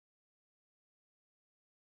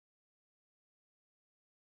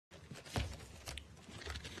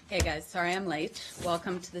Hey guys, sorry I'm late.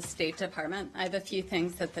 Welcome to the State Department. I have a few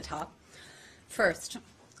things at the top. First,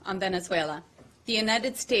 on Venezuela. The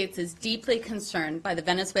United States is deeply concerned by the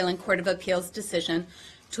Venezuelan Court of Appeals decision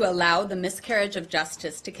to allow the miscarriage of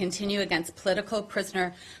justice to continue against political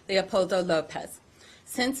prisoner Leopoldo Lopez.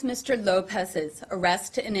 Since Mr. Lopez's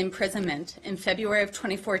arrest and imprisonment in February of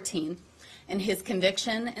 2014 and his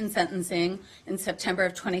conviction and sentencing in September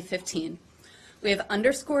of 2015, we have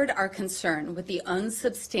underscored our concern with the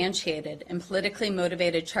unsubstantiated and politically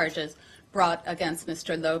motivated charges brought against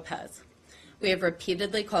Mr. Lopez. We have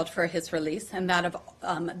repeatedly called for his release and that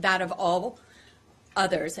of all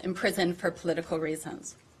others imprisoned for political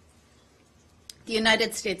reasons. The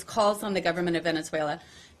United States calls on the government of Venezuela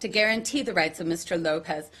to guarantee the rights of Mr.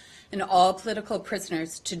 Lopez and all political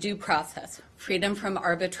prisoners to due process, freedom from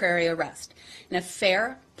arbitrary arrest, in a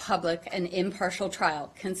fair, public, and impartial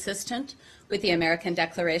trial consistent with the American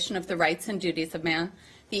Declaration of the Rights and Duties of Man,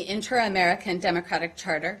 the Inter-American Democratic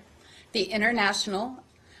Charter, the International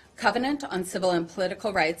Covenant on Civil and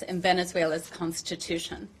Political Rights, and Venezuela's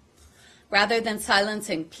Constitution. Rather than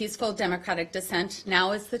silencing peaceful democratic dissent,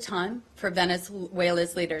 now is the time for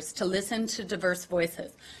Venezuela's leaders to listen to diverse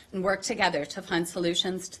voices and work together to find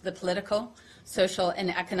solutions to the political, social, and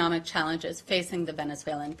economic challenges facing the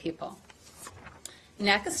Venezuelan people.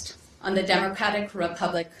 Next, on the Democratic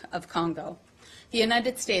Republic of Congo. The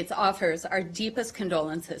United States offers our deepest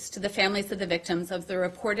condolences to the families of the victims of the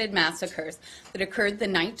reported massacres that occurred the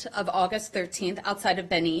night of August 13th outside of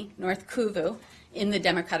Beni, North Kivu, in the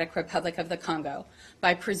Democratic Republic of the Congo,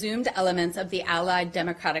 by presumed elements of the Allied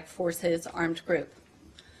Democratic Forces armed group.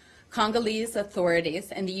 Congolese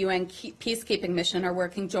authorities and the UN peacekeeping mission are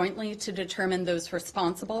working jointly to determine those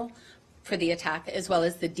responsible for the attack, as well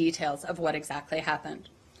as the details of what exactly happened.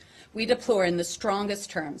 We deplore in the strongest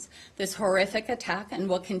terms this horrific attack and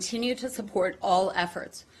will continue to support all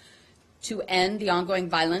efforts to end the ongoing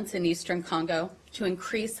violence in eastern Congo, to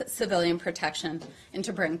increase civilian protection, and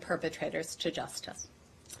to bring perpetrators to justice.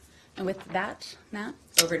 And with that, Matt,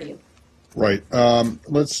 over to you. Right.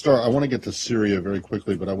 Let's start. I want to get to Syria very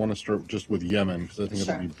quickly, but I want to start just with Yemen because I think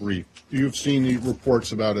it'll be brief. You've seen the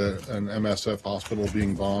reports about an MSF hospital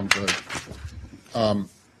being bombed.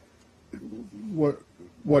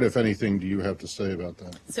 What, if anything, do you have to say about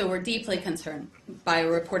that? So we're deeply concerned by a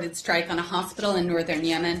reported strike on a hospital in northern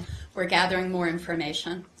Yemen. We're gathering more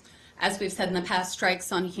information. As we've said in the past,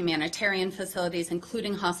 strikes on humanitarian facilities,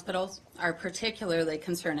 including hospitals, are particularly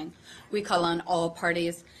concerning. We call on all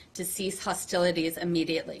parties to cease hostilities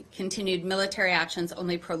immediately. Continued military actions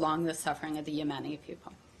only prolong the suffering of the Yemeni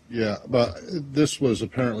people. Yeah, but this was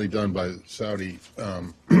apparently done by Saudi,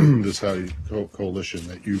 the Saudi coalition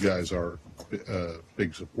that you guys are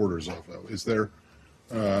big supporters of. Is there?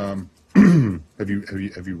 Have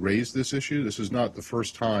you raised this issue? This is not the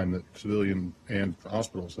first time that civilian and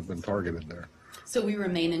hospitals have been targeted there. So we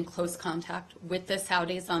remain in close contact with the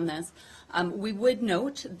Saudis on this. We would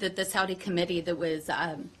note that the Saudi committee that was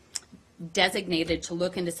designated to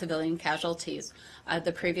look into civilian casualties,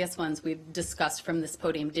 the previous ones we've discussed from this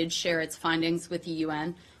podium, did share its findings with the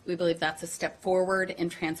UN. We believe that's a step forward in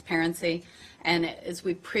transparency. And as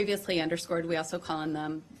we previously underscored, we also call on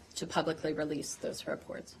them to publicly release those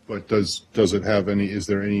reports. But does it have any, is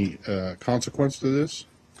there any consequence to this?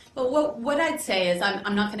 Well, what I'd say is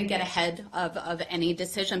I'm not going to get ahead of any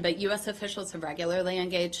decision, but U.S. officials have regularly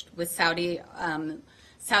engaged with Saudi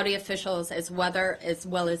officials as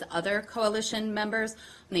well as other coalition members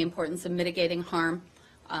on the importance of mitigating harm.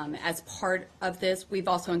 As part of this, we've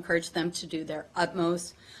also encouraged them to do their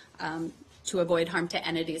utmost to avoid harm to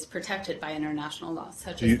entities protected by international law,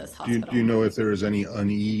 such as this hospital. Do you know if there is any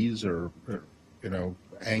unease or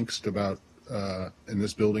angst about, in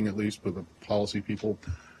this building at least, with the policy people,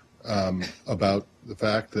 about the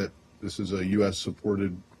fact that this is a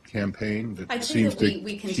U.S.-supported campaign that seems to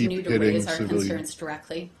we continue to raise our concerns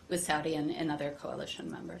directly with Saudi and other coalition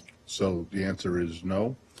members. So the answer is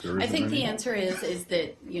no? I think the answer is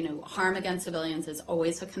that, harm against civilians is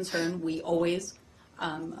always a concern. We always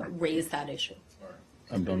raise that issue.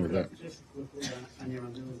 I'm done with that.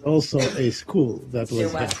 Also a school that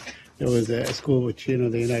was there was a school which the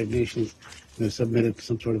United Nations submitted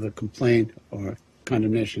some sort of a complaint or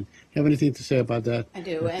condemnation. You have anything to say about that? I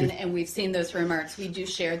do, and we've seen those remarks. We do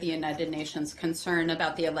share the United Nations concern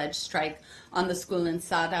about the alleged strike on the school in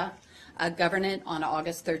Sada Governorate on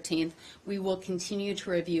August 13th. We will continue to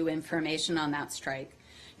review information on that strike.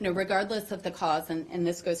 Regardless of the cause, and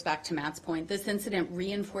this goes back to Matt's point, this incident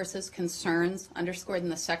reinforces concerns underscored in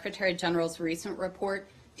the Secretary General's recent report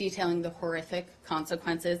detailing the horrific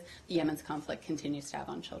consequences the Yemen's conflict continues to have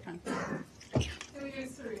on children. Can we go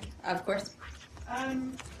through? Of course.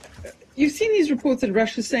 you've seen these reports that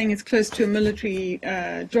Russia's saying it's close to a military,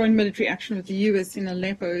 joint military action with the U.S. in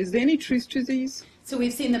Aleppo. Is there any truth to these? So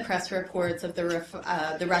we've seen the press reports of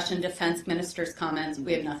the Russian defense minister's comments.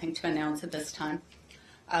 We have nothing to announce at this time.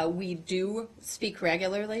 We do speak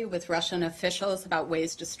regularly with Russian officials about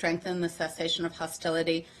ways to strengthen the cessation of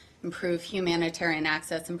hostility, improve humanitarian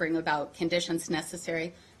access, and bring about conditions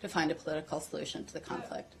necessary to find a political solution to the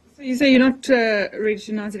conflict. So you say you're not ready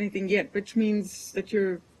to announce anything yet, which means that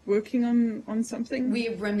you're working on something? We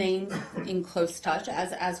remain in close touch,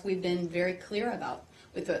 as we've been very clear about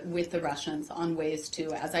with the Russians on ways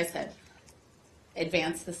to, as I said,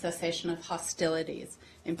 advance the cessation of hostilities,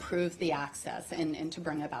 improve the access, and to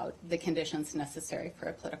bring about the conditions necessary for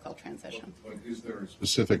a political transition. But is there a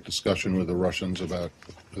specific discussion with the Russians about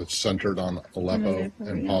that's centered on Aleppo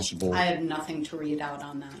and possible? I have nothing to read out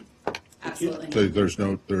on that. Absolutely So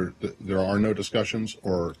not. there are no discussions,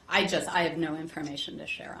 or I have no information to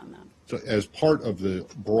share on that. so as part of the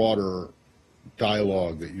broader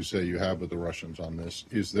dialogue that you say you have with the Russians on this,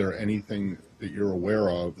 is there anything that you're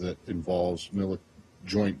aware of that involves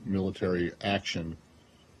joint military action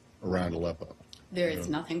around Aleppo? There is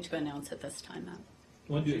nothing to announce at this time, Matt.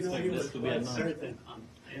 When do you expect this to be announced?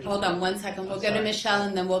 Hold on 1 second. We'll go to Michelle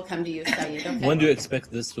and then we'll come to you, Saeed. Okay? When do you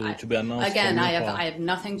expect this to be announced? Again, from I your have part?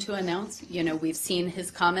 nothing to announce. You know, we've seen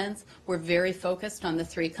his comments. We're very focused on the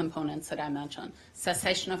three components that I mentioned: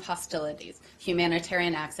 cessation of hostilities,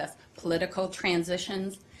 humanitarian access, political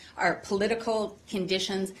transitions, or political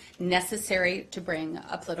conditions necessary to bring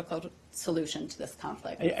a political solution to this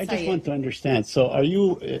conflict. I just Saeed. want to understand. So, are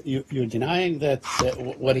you're denying that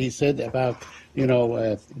what he said about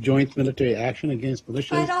joint military action against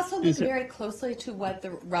militias? I'd also look Is it- very closely to what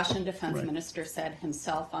the Russian defense Right. minister said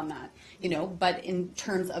himself on that. But in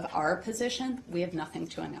terms of our position, we have nothing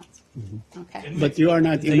to announce. Okay. But you're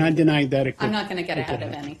not denying that it could. I'm not going to get it could ahead of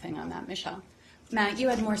happen. anything on that, Michelle. Matt, you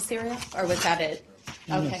had more Syria, or was that it?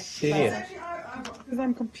 Okay. Syria. Because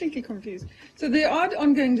I'm completely confused. So there are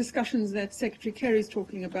ongoing discussions that Secretary Kerry is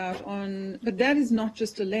talking about but that is not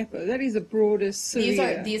just Aleppo. That is a broader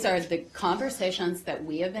Syria. These are the conversations that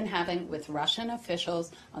we have been having with Russian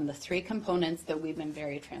officials on the three components that we've been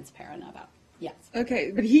very transparent about. Yes.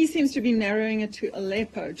 Okay, but he seems to be narrowing it to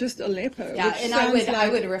Aleppo, just Aleppo. Yeah, which and sounds I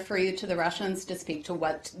like- would refer you to the Russians to speak to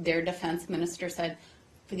what their defense minister said.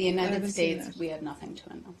 For the United haven't seen States, that. we have nothing to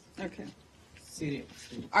announce. Okay. Syria.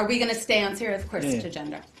 Are we going to stay on Syria? Of course, Yeah. to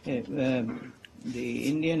gender. The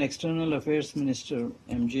Indian External Affairs Minister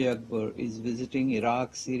M.J. Akbar is visiting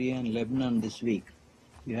Iraq, Syria, and Lebanon this week.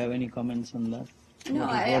 Do you have any comments on that? No,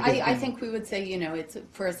 What is I the- think we would say, it's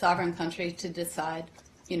for a sovereign country to decide,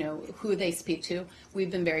 who they speak to. We've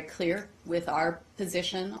been very clear with our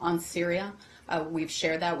position on Syria. We've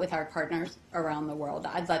shared that with our partners around the world.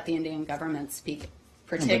 I'd let the Indian government speak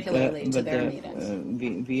particularly to their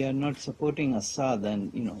meetings. We are not supporting Assad,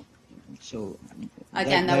 and so.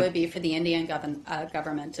 Again, that would be for the Indian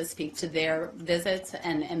government to speak to their visits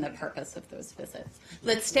and the purpose of those visits.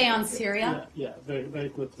 Let's stay on Syria. Yeah, very, very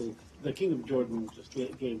quickly. The King of Jordan just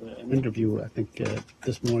gave an interview, I think,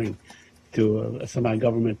 this morning to a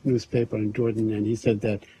semi-government newspaper in Jordan, and he said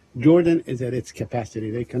that Jordan is at its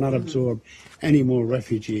capacity. They cannot absorb any more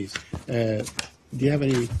refugees. Do you have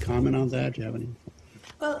any comment on that? Do you have any?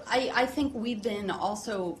 Well, I think we've been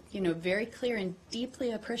also, very clear and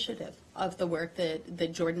deeply appreciative of the work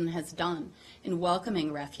that Jordan has done in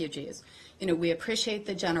welcoming refugees. We appreciate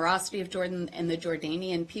the generosity of Jordan and the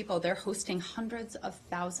Jordanian people. They're hosting hundreds of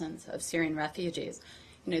thousands of Syrian refugees.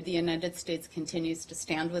 The United States continues to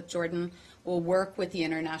stand with Jordan. We'll work with the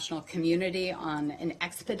international community on an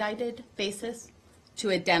expedited basis to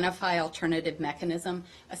identify alternative mechanism,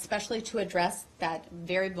 especially to address that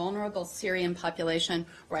very vulnerable Syrian population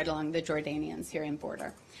right along the Jordanian-Syrian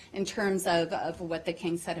border. In terms of what the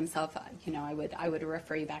king said himself, I would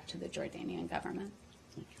refer you back to the Jordanian government.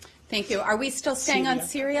 Thank you. Are we still staying on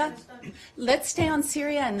Syria? Let's stay on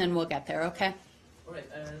Syria and then we'll get there, okay? All right.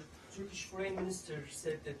 Turkish Foreign Minister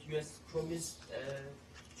said that U.S. promised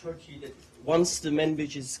Turkey that once the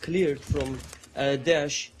Manbij is cleared from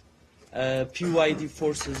Daesh, PYD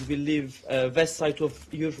forces will leave west side of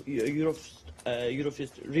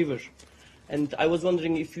Euphrates River. And I was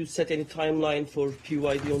wondering if you set any timeline for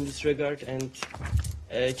PYD on this regard, and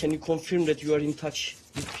can you confirm that you are in touch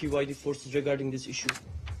with PYD forces regarding this issue?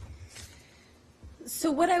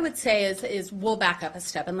 So what I would say is we'll back up a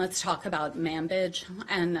step and let's talk about Manbij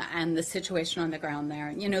and the situation on the ground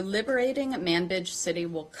there. Liberating Manbij city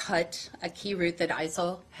will cut a key route that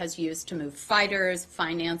ISIL has used to move fighters,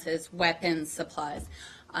 finances, weapons, supplies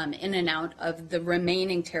in and out of the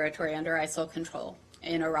remaining territory under ISIL control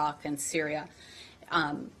in Iraq and Syria.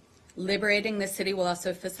 Liberating the city will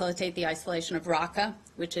also facilitate the isolation of Raqqa,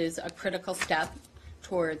 which is a critical step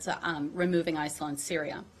towards removing ISIL in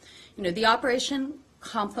Syria. The operation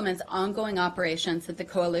complements ongoing operations that the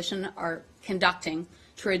coalition are conducting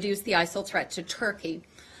to reduce the ISIL threat to Turkey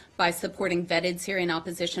by supporting vetted Syrian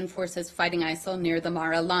opposition forces fighting ISIL near the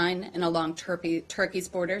Mara line and along Turkey's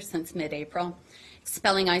border since mid-April.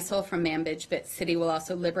 Expelling ISIL from Manbij city will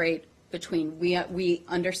also liberate between, we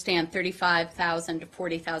understand, 35,000 to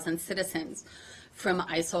 40,000 citizens from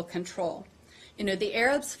ISIL control. The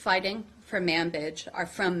Arabs fighting for Manbij are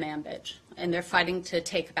from Manbij, and they're fighting to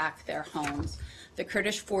take back their homes. The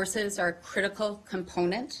Kurdish forces are a critical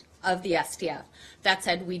component of the SDF. That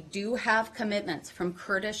said, we do have commitments from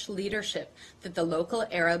Kurdish leadership that the local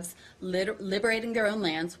Arabs liberating their own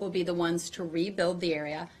lands will be the ones to rebuild the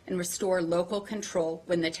area and restore local control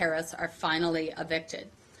when the terrorists are finally evicted.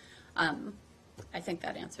 I think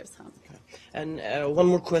that answers that. Okay. And one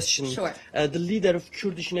more question. Sure. The leader of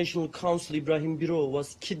Kurdish National Council, Ibrahim Biro,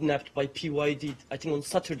 was kidnapped by PYD, I think on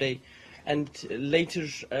Saturday, and later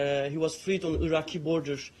he was freed on Iraqi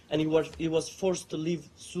border, and he was forced to leave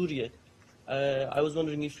Syria. I was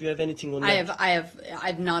wondering if you have anything on that.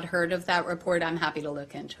 I've not heard of that report. I'm happy to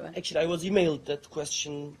look into it. Actually, I was emailed that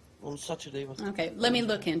question on Saturday. Okay, let me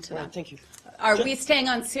look into that. Thank you. Are we staying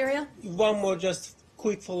on Syria? One more just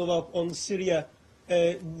quick follow-up on Syria.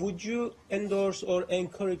 Would you endorse or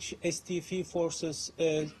encourage STF forces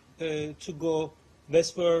to go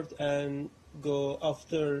westward and go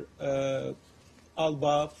after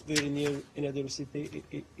Al-Bab, very near another city?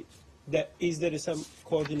 Is there some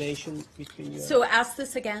coordination between you? So ask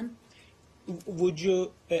this again. Would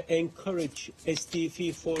you encourage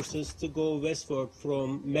STF forces to go westward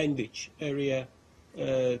from Manbij area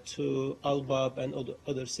to Al-Bab and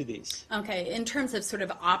other cities? Okay, in terms of sort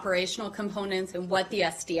of operational components and what the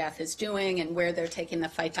SDF is doing and where they're taking the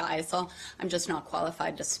fight to ISIL, I'm just not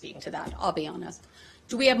qualified to speak to that, I'll be honest.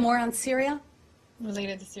 Do we have more on Syria?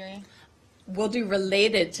 Related to Syria? We'll do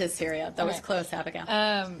related to Syria. That was Okay. close, Abigail.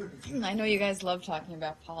 I know you guys love talking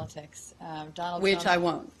about politics. Donald Which Trump I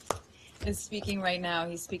won't. is speaking right now.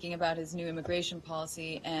 He's speaking about his new immigration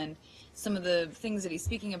policy, and some of the things that he's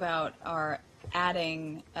speaking about are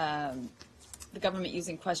adding the government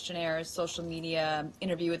using questionnaires, social media,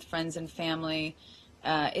 interview with friends and family.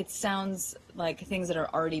 It sounds like things that are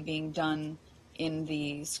already being done in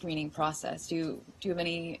the screening process. Do you have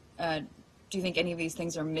any? Do you think any of these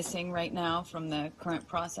things are missing right now from the current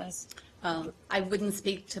process? I wouldn't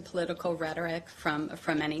speak to political rhetoric from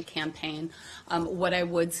any campaign. What I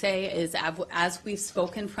would say is, as we've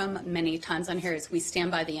spoken from many times on here, is we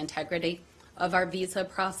stand by the integrity of our visa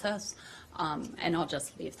process, and I'll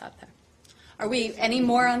just leave that there. Are we any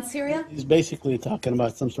more on Syria? He's basically talking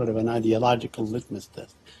about some sort of an ideological litmus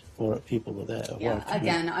test for people with that. Yeah,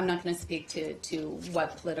 again, I'm not going to speak to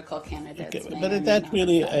what political candidates Okay, may but or is may that not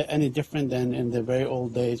really say. any different than in the very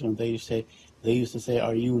old days when they used to say,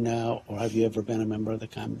 "Are you now, or have you ever been a member of the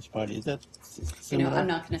Communist Party?" Is that similar? I'm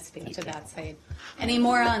not going to speak to that side. Any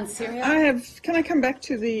more on Syria? Can I come back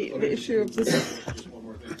to the issue of this?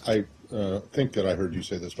 I think that I heard you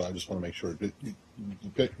say this, but I just want to make sure.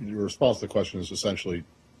 Your response to the question is essentially,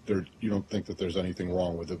 you don't think that there's anything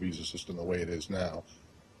wrong with the visa system the way it is now,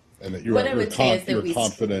 and that What I would say is that you're we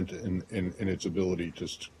confident in its ability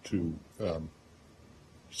to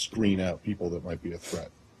screen out people that might be a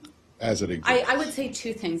threat as it exists. I would say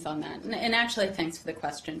two things on that, and actually, thanks for the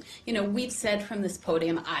question. We've said from this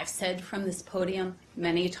podium, I've said from this podium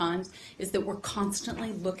many times, is that we're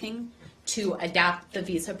constantly looking to adapt the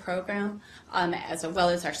visa program, as well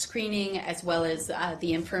as our screening, as well as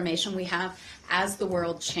the information we have as the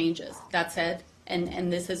world changes. That said,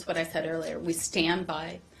 and this is what I said earlier, we stand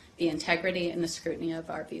by the integrity and the scrutiny of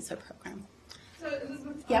our visa program. So,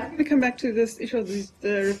 Elizabeth, Yeah. I'm going to come back to this issue of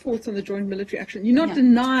the reports on the joint military action. You're not Yeah.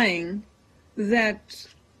 denying that.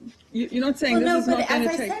 You're not saying Well, no, this is but not going as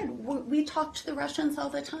to I take. said, we talk to the Russians all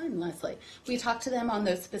the time, Leslie. We talk to them on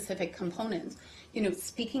those specific components.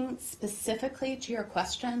 Speaking specifically to your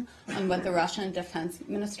question on what the Russian defense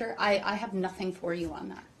minister, I have nothing for you on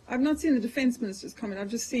that. I've not seen the defense minister's comment. I've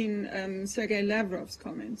just seen Sergei Lavrov's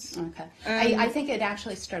comments. Okay. I think it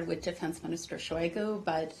actually started with Defense Minister Shoigu,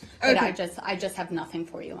 but Okay. I just have nothing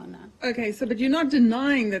for you on that. Okay, but you're not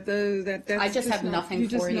denying that that's I just have not- nothing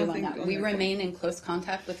just for you on nothing that. We point. remain in close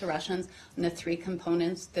contact with the Russians on the three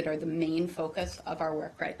components that are the main focus of our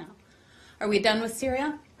work right now. Are we done with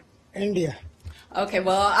Syria? India. Okay,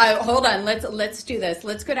 well, hold on. Let's do this.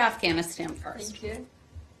 Let's go to Afghanistan first. Thank you.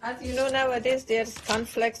 As you know, nowadays there's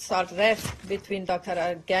conflicts or rift between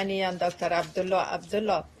Dr. Ghani and Dr.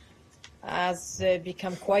 Abdullah has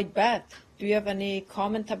become quite bad Do you have any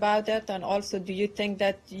comment about that? And also, do you think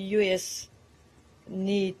that U.S.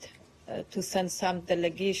 need to send some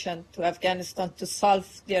delegation to Afghanistan to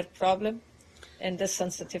solve their problem in this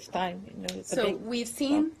sensitive time? So we've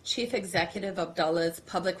seen Chief Executive Abdullah's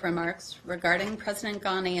public remarks regarding President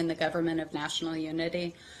Ghani and the government of national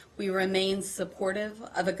unity. We remain supportive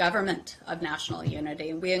of a government of national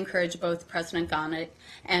unity. We encourage both President Ghani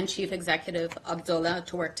and Chief Executive Abdullah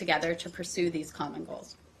to work together to pursue these common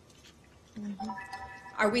goals.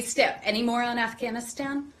 Are we still any more on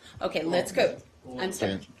Afghanistan? Okay, let's go. I'm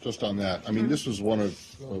sorry. And just on that, I mean, this was one of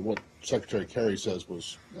what Secretary Kerry says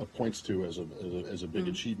was points to as a big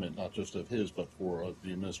achievement, not just of his, but for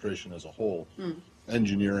the administration as a whole,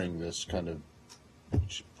 engineering this kind of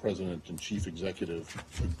president and chief executive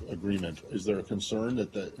agreement. Is there a concern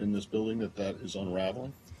that in this building that is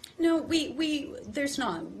unraveling? No, there's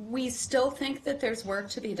not. We still think that there's work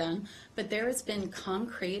to be done, but there has been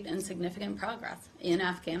concrete and significant progress in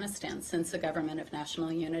Afghanistan since the government of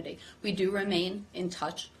national unity. We do remain in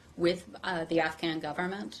touch with the Afghan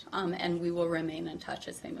government, and we will remain in touch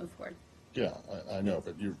as they move forward. Yeah, I know,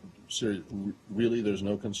 but you're serious. Really, there's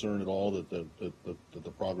no concern at all that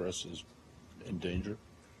the progress is in danger?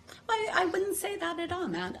 I wouldn't say that at all,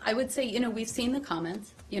 Matt. I would say, we've seen the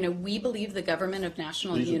comments. We believe the government of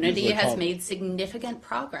national unity has made significant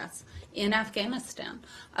progress in Afghanistan.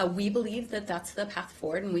 We believe that that's the path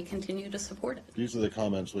forward, and we continue to support it. These are the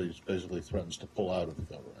comments where he basically threatens to pull out of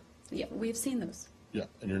the government. Yeah, we've seen those. Yeah,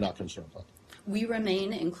 and you're not concerned about that? We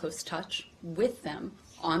remain in close touch with them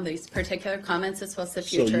on these particular comments as well as the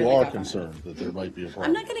future So of you the are government. concerned that there might be a problem?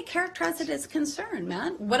 I'm not going to characterize it as concern,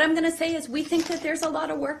 Matt. What I'm going to say is we think that there's a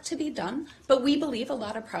lot of work to be done, but we believe a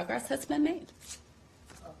lot of progress has been made.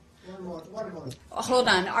 One more. Hold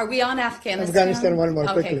on. Are we on Afghanistan? Afghanistan, one more.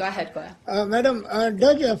 Okay, quickly. go ahead. Madam,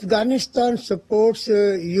 does Afghanistan supports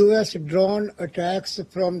U.S. drone attacks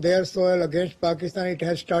from their soil against Pakistan? It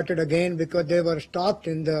has started again because they were stopped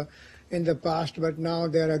in the past, but now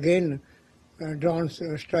they're again drone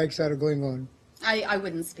strikes are going on. I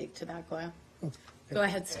wouldn't speak to that, Goya. Go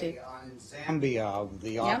ahead, Steve. On Zambia,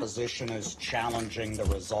 the opposition is challenging the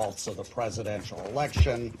results of the presidential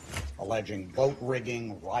election, alleging vote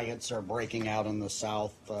rigging. Riots are breaking out in the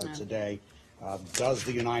south today. Does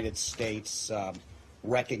the United States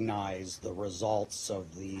recognize the results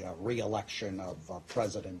of the re-election of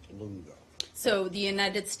President Lungu? So the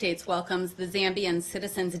United States welcomes the Zambian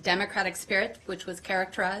citizens' democratic spirit, which was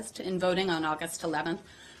characterized in voting on August 11th.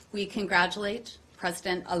 We congratulate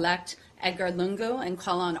President-elect Edgar Lungu and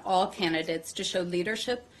call on all candidates to show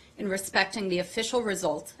leadership in respecting the official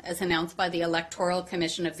results as announced by the Electoral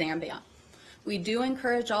Commission of Zambia. We do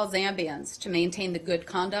encourage all Zambians to maintain the good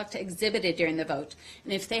conduct exhibited during the vote,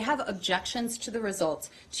 and if they have objections to the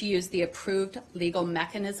results, to use the approved legal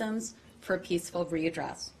mechanisms for peaceful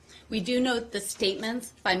redress. We do note the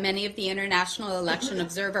statements by many of the international election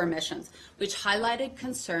observer missions, which highlighted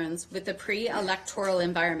concerns with the pre-electoral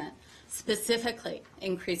environment, specifically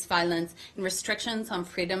increased violence and restrictions on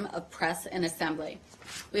freedom of press and assembly.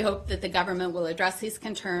 We hope that the government will address these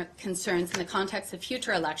concerns in the context of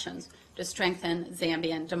future elections to strengthen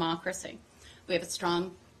Zambian democracy. We have a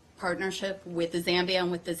strong partnership with Zambia and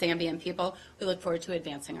with the Zambian people. We look forward to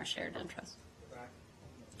advancing our shared interests.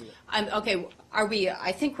 Okay,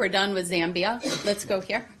 I think we're done with Zambia. Let's go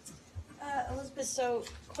here. Elizabeth, so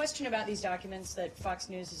question about these documents that Fox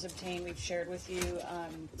News has obtained, we've shared with you,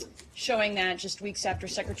 showing that just weeks after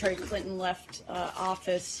Secretary Clinton left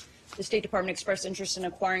office, the State Department expressed interest in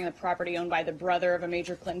acquiring the property owned by the brother of a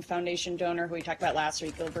major Clinton Foundation donor who we talked about last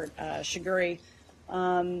week, Gilbert Shiguri.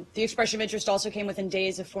 The expression of interest also came within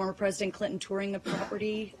days of former President Clinton touring the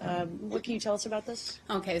property. What can you tell us about this?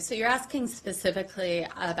 Okay, so you're asking specifically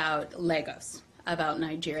about Lagos, about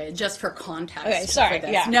Nigeria, just for context. Okay, sorry. For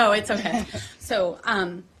this. Yeah. No, it's okay. So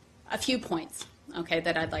a few points, okay,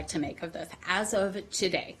 that I'd like to make of this. As of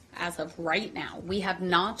today, as of right now, we have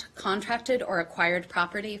not contracted or acquired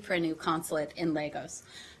property for a new consulate in Lagos.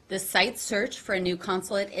 The site search for a new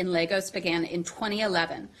consulate in Lagos began in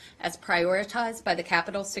 2011 as prioritized by the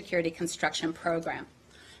Capital Security Construction Program.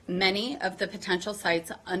 Many of the potential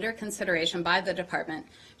sites under consideration by the department,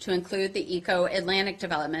 to include the Eco-Atlantic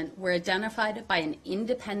development, were identified by an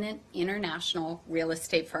independent international real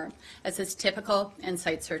estate firm, as is typical in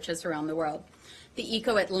site searches around the world. The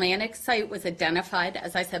Eco-Atlantic site was identified,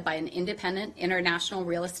 as I said, by an independent international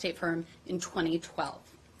real estate firm in 2012.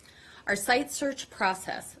 Our site search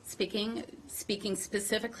process, speaking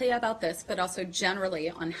specifically about this, but also generally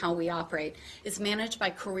on how we operate, is managed by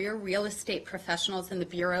career real estate professionals in the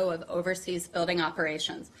Bureau of Overseas Building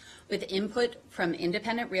Operations, with input from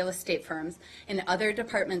independent real estate firms and other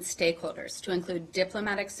department stakeholders, to include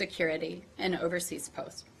diplomatic security and overseas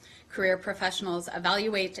posts. Career professionals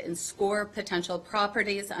evaluate and score potential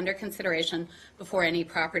properties under consideration before any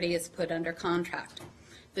property is put under contract.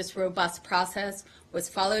 This robust process was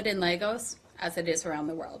followed in Lagos, as it is around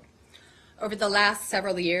the world. Over the last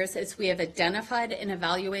several years, as we have identified and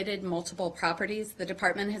evaluated multiple properties, the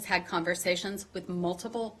department has had conversations with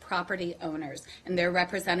multiple property owners and their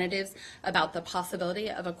representatives about the possibility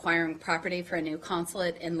of acquiring property for a new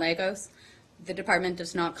consulate in Lagos. The department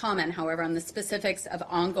does not comment, however, on the specifics of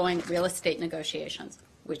ongoing real estate negotiations,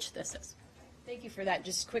 which this is. Thank you for that.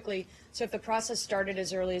 Just quickly, so if the process started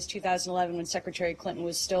as early as 2011 when Secretary Clinton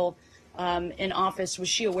was still in office, was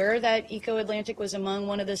she aware that Eco Atlantic was among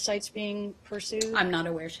one of the sites being pursued? I'm not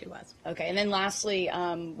aware she was. Okay. And then lastly,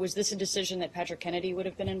 was this a decision that Patrick Kennedy would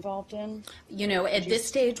have been involved in? You know, at this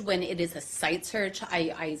stage, when it is a site search,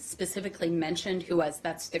 I specifically mentioned who was.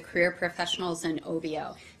 That's the career professionals in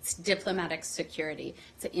OBO. It's diplomatic security.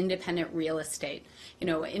 It's independent real estate. You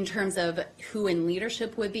know, in terms of who in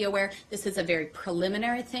leadership would be aware, this is a very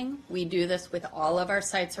preliminary thing. We do this with all of our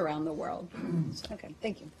sites around the world. Okay,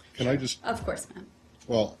 thank you. Can I just? Of course, ma'am.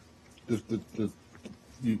 Well,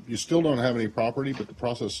 you still don't have any property, but the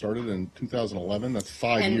process started in 2011. That's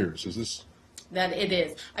 5 years. Is this? That it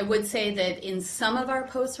is. I would say that in some of our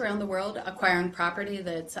posts around the world, acquiring property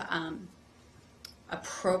that's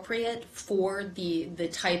appropriate for the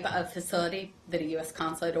type of facility that a U.S.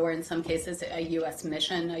 consulate, or in some cases a U.S.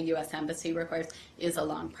 mission, a U.S. embassy requires, is a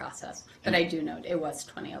long process. But I do note it was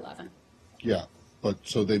 2011. Yeah, but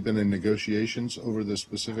so they've been in negotiations over this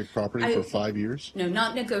specific property for 5 years? No,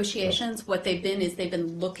 not negotiations. What they've been is they've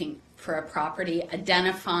been looking for a property,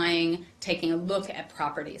 identifying, taking a look at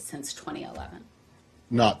properties since 2011.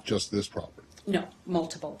 Not just this property? No,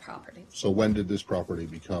 multiple properties. So when did this property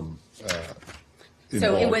become involved?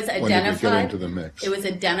 So it was When did it get into the mix? It was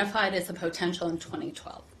identified as a potential in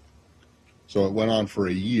 2012. So it went on for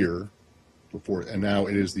a year before, and now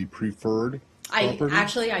it is the preferred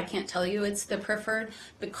property? I can't tell you it's the preferred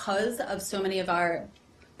because of so many of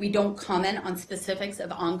we don't comment on specifics of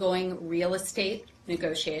ongoing real estate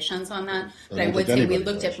negotiations on that. But I would say we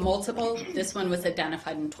looked at multiple. This one was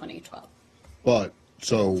identified in 2012. But,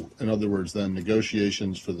 so, in other words, then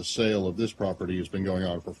negotiations for the sale of this property has been going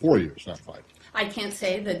on for 4 years, not 5. I can't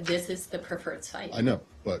say that this is the preferred site. I know,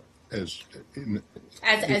 but as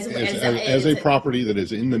As a property that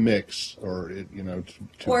is in the mix, or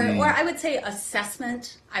or I would say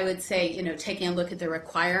assessment. I would say taking a look at the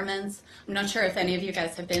requirements. I'm not sure if any of you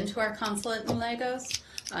guys have been to our consulate in Lagos.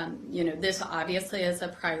 This obviously is a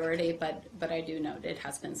priority, but I do note it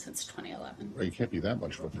has been since 2011. It can't be that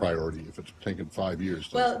much of a priority if it's taken 5 years.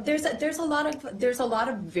 Well, there's a lot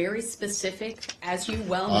of very specific, as you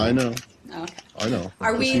well know. I know. Okay. I know.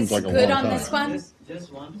 Are we seems like a good long on time. this one?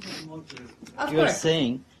 Just one more. Of You're course.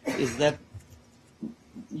 saying is that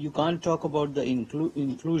you can't talk about the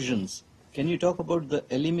inclusions. Can you talk about the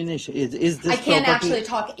elimination? Is this I can't property? actually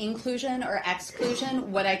talk inclusion or exclusion.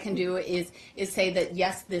 What I can do is say that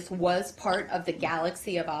yes, this was part of the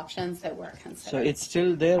galaxy of options that were considered. So it's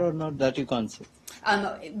still there or not? That you can't say.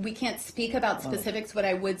 We can't speak about specifics. What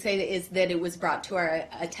I would say is that it was brought to our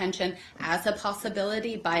attention as a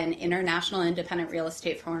possibility by an international independent real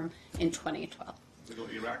estate firm in 2012.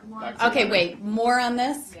 Okay, wait, more on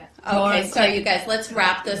this? Yeah. Okay, sorry, you guys, let's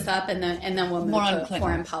wrap this up and then we'll More on move to Clinton.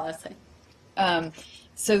 foreign policy.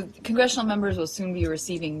 So congressional members will soon be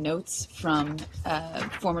receiving notes from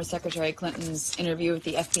former Secretary Clinton's interview with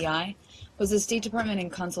the FBI. Was the State Department in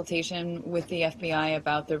consultation with the FBI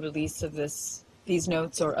about the release of these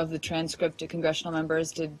notes or of the transcript to congressional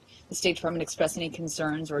members? Did the State Department express any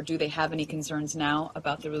concerns, or do they have any concerns now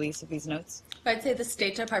about the release of these notes? I'd say the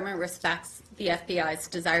State Department respects the FBI's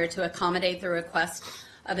desire to accommodate the request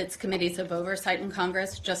of its committees of oversight in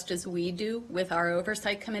Congress, just as we do with our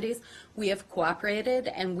oversight committees. We have cooperated,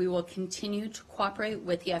 and we will continue to cooperate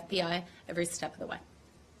with the FBI every step of the way.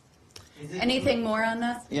 Anything more on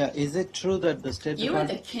this? Yeah, is it true that the State You are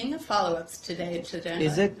Department? the king of follow-ups today.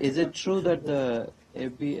 Is it true that the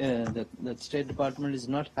FBI, the State Department is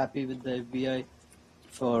not happy with the FBI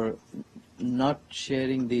for not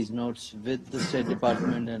sharing these notes with the State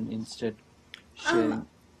Department and instead sharing?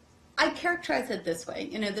 I characterize it this way.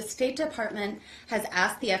 The State Department has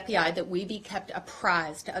asked the FBI that we be kept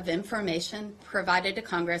apprised of information provided to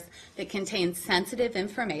Congress that contains sensitive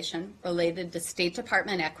information related to State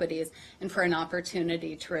Department equities and for an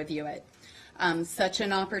opportunity to review it. Such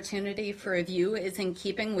an opportunity for review is in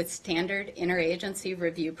keeping with standard interagency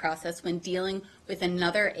review process when dealing with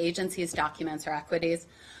another agency's documents or equities.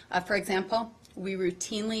 For example, we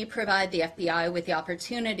routinely provide the FBI with the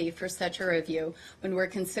opportunity for such a review when we're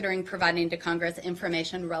considering providing to Congress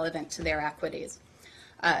information relevant to their equities.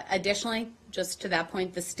 Additionally, just to that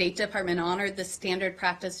point, the State Department honored the standard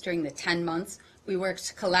practice during the 10 months. We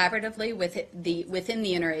worked collaboratively within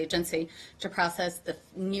the interagency to process the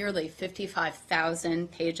nearly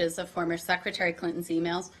 55,000 pages of former Secretary Clinton's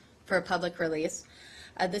emails for public release.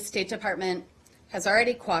 The State Department has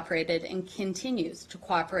already cooperated and continues to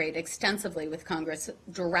cooperate extensively with Congress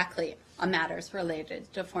directly on matters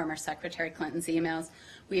related to former Secretary Clinton's emails.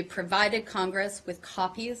 We have provided Congress with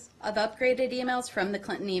copies of upgraded emails from the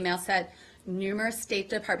Clinton email set. Numerous State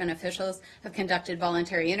Department officials have conducted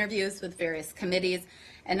voluntary interviews with various committees,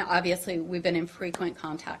 and obviously we've been in frequent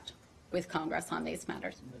contact with Congress on these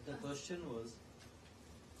matters. But the question was,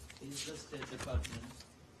 is the State Department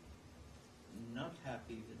not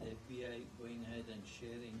happy with the FBI going ahead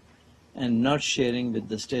and not sharing with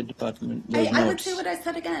the State Department those I would notes? say what I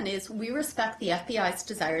said again is we respect the FBI's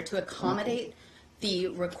desire to accommodate the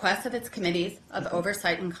requests of its committees of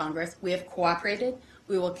oversight in Congress. We have cooperated.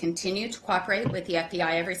 We will continue to cooperate with the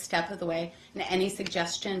FBI every step of the way, and any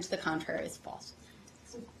suggestion to the contrary is false.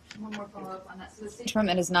 One more follow-up on that. So the State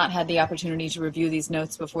Department has not had the opportunity to review these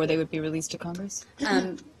notes before they would be released to Congress?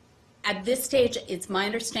 At this stage, it's my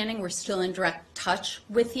understanding we're still in direct touch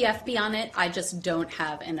with the FBI on it. I just don't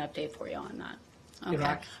have an update for you on that.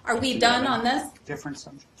 Okay. Are we done on this? Different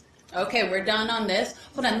subject. Okay, we're done on this.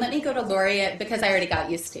 Hold on, let me go to Laurie because I already got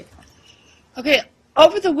you, Steve. Okay,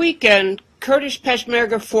 over the weekend, Kurdish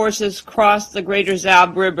Peshmerga forces crossed the Greater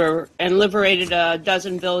Zab River and liberated a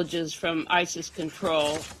dozen villages from ISIS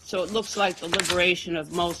control. So it looks like the liberation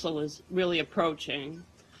of Mosul is really approaching.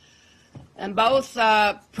 And both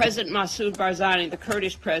President Massoud Barzani, the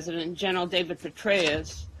Kurdish president, and General David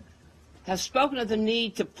Petraeus have spoken of the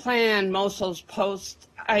need to plan Mosul's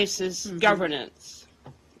post-ISIS governance.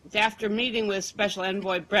 After meeting with Special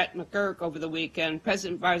Envoy Brett McGurk over the weekend,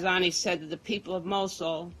 President Barzani said that the people of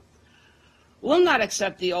Mosul will not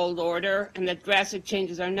accept the old order and that drastic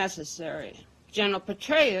changes are necessary. General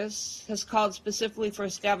Petraeus has called specifically for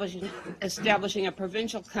establishing a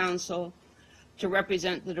provincial council to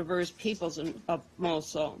represent the diverse peoples of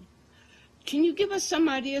Mosul. Can you give us some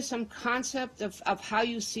idea, some concept of how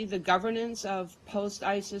you see the governance of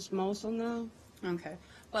post-ISIS Mosul now? Okay.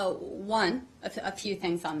 Well, one, a few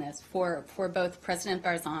things on this. For both President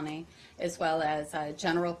Barzani as well as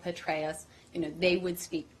General Petraeus, they would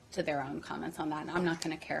speak to their own comments on that. I'm not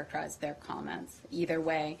going to characterize their comments either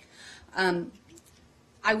way.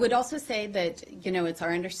 I would also say that, it's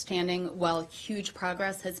our understanding, while huge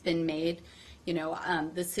progress has been made,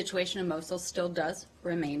 the situation in Mosul still does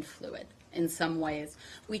remain fluid in some ways.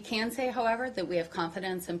 We can say, however, that we have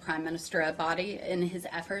confidence in Prime Minister Abadi in his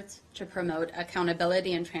efforts to promote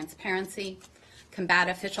accountability and transparency, combat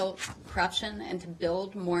official corruption, and to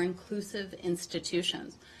build more inclusive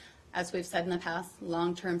institutions. As we've said in the past,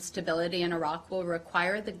 long-term stability in Iraq will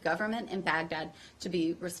require the government in Baghdad to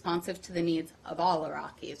be responsive to the needs of all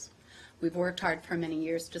Iraqis. We've worked hard for many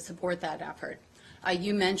years to support that effort.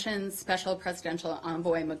 You mentioned Special Presidential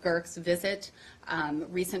Envoy McGurk's visit,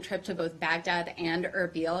 recent trip to both Baghdad and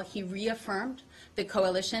Erbil. He reaffirmed the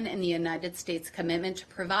coalition and the United States' commitment to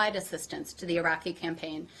provide assistance to the Iraqi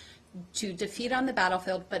campaign to defeat on the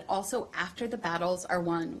battlefield, but also after the battles are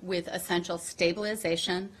won, with essential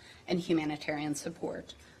stabilization and humanitarian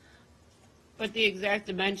support. But the exact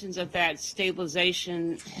dimensions of that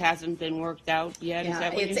stabilization hasn't been worked out yet. Is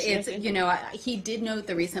that what you're saying? He did note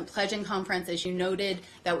the recent pledging conference, as you noted,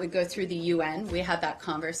 that would go through the UN. We had that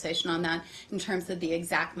conversation on that. In terms of the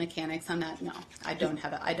exact mechanics on that, no, I don't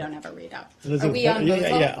have a readout. Are we on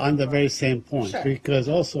Mosul? Yeah, on the very same point, Sure. because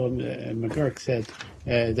also McGurk said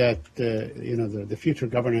that the future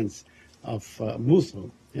governance of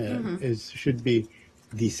Mosul should be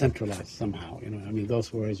decentralized somehow.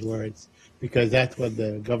 Those were his words, because that's what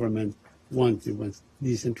the government wants. It wants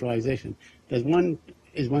decentralization. Is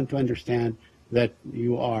one to understand that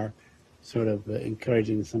you are sort of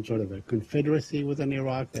encouraging some sort of a confederacy within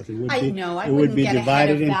Iraq, that it would be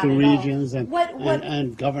divided into regions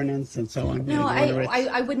and governance and so on? No,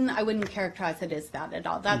 I wouldn't characterize it as that at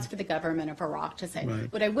all. That's for the government of Iraq to say.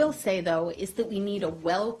 Right. What I will say, though, is that we need a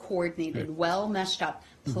well-coordinated, well-meshed up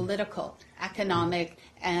political, economic,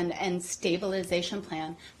 and stabilization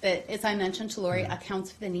plan that, as I mentioned to Lori,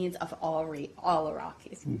 accounts for the needs of all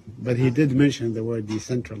Iraqis. But he did mention the word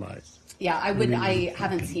decentralized. Yeah, I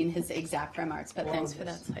haven't seen his exact remarks, but thanks for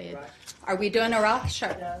that, Syed. Are we doing Iraq?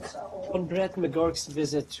 Sure. On Brett McGurk's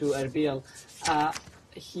visit to Erbil,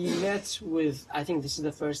 he met with, I think this is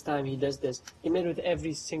the first time he does this, he met with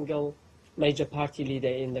every single major party leader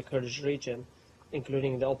in the Kurdish region,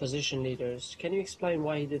 including the opposition leaders. Can you explain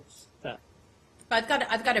why he did that? I've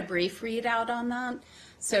got a brief readout on that.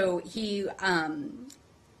 So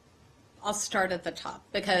I'll start at the top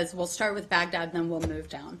because we'll start with Baghdad, then we'll move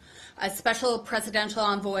down. A special presidential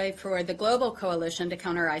envoy for the global coalition to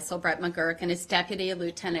counter ISIL, Brett McGurk, and his deputy,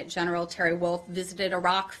 Lieutenant General Terry Wolf, visited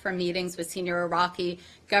Iraq for meetings with senior Iraqi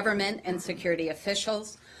government and security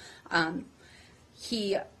officials.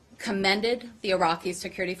 He commended the Iraqi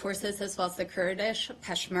security forces as well as the Kurdish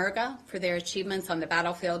Peshmerga for their achievements on the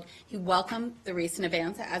battlefield. He welcomed the recent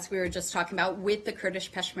events, as we were just talking about, with the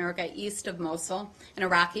Kurdish Peshmerga east of Mosul and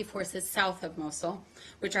Iraqi forces south of Mosul,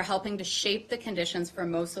 which are helping to shape the conditions for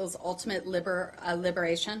Mosul's ultimate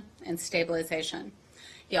liberation and stabilization.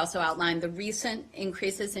 He also outlined the recent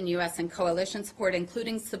increases in U.S. and coalition support,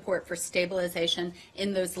 including support for stabilization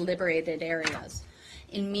in those liberated areas.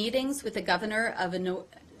 In meetings with the governor of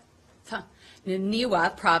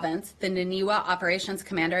Niniwa province, the Niniwa operations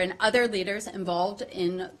commander, and other leaders involved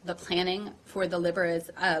in the planning for the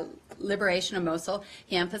liberation of Mosul,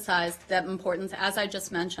 he emphasized the importance, as I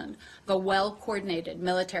just mentioned, of a well-coordinated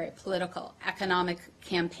military, political, economic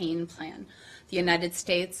campaign plan. The United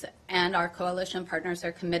States and our coalition partners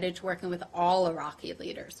are committed to working with all Iraqi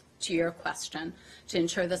leaders, to your question, to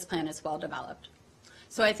ensure this plan is well developed.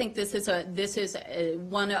 So I think this is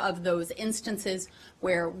one of those instances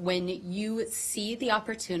where when you see the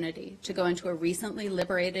opportunity to go into a recently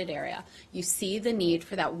liberated area, you see the need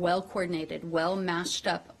for that well-coordinated, meshed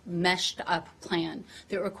up plan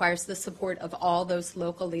that requires the support of all those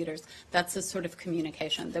local leaders. That's the sort of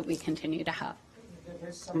communication that we continue to have.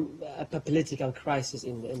 There's some political crisis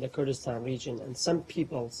in the Kurdistan region, and some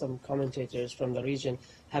commentators from the region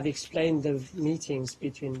have explained the meetings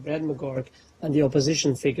between Brett McGurk and the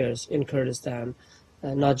opposition figures in Kurdistan,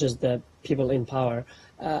 not just the people in power,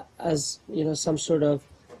 as some sort of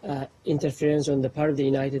interference on the part of the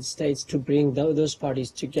United States to bring those parties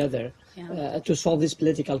together to solve this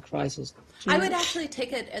political crisis. I would actually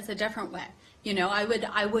take it as a different way.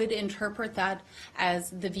 I would interpret that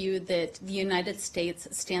as the view that the United States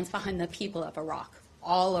stands behind the people of Iraq,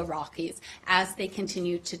 all Iraqis, as they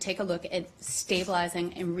continue to take a look at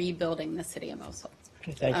stabilizing and rebuilding the city of Mosul.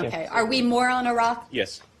 Thank you. Okay. Are we more on Iraq?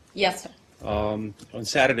 Yes. Yes, sir. On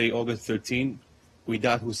Saturday, August 13,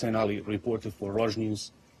 Widad Hussein Ali reported for Raj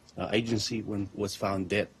News agency when was found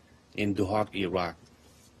dead in Duhok, Iraq.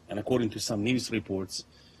 And according to some news reports,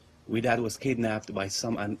 Widad was kidnapped by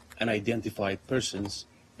some unidentified persons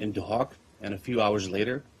in Duhok, and a few hours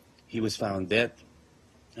later, he was found dead.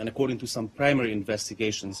 And according to some primary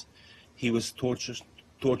investigations, he was tortured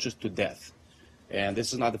to death. And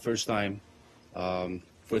this is not the first time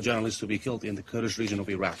for a journalist to be killed in the Kurdish region of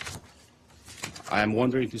Iraq. I am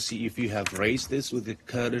wondering to see if you have raised this with the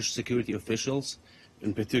Kurdish security officials,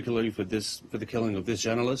 in particular for the killing of this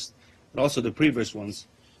journalist, but also the previous ones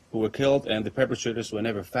who were killed and the perpetrators were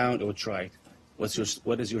never found or tried.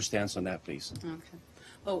 What is your stance on that, please? Okay.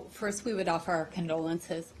 Well, first we would offer our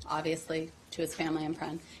condolences, obviously, to his family and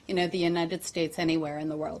friend. The United States anywhere in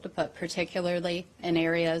the world, but particularly in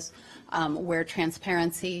areas where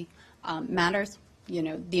transparency matters.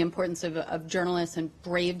 The importance of journalists and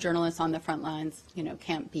brave journalists on the front lines,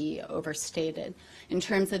 can't be overstated. In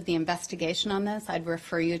terms of the investigation on this, I'd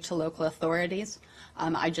refer you to local authorities.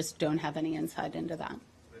 I just don't have any insight into that.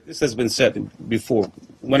 This has been said before.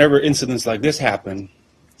 Whenever incidents like this happen,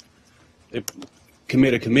 they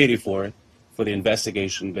commit a committee for the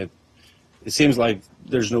investigation, but it seems like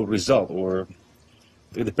there's no result, or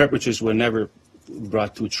the perpetrators were never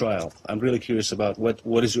brought to trial. I'm really curious about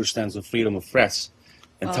what is your stance on freedom of press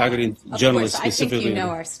and targeting journalists specifically. I think you know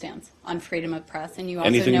our stance on freedom of press, and you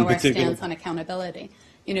also know our stance on accountability.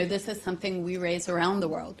 This is something we raise around the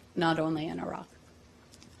world, not only in Iraq.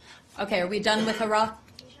 Okay, are we done with Iraq?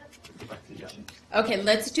 Okay,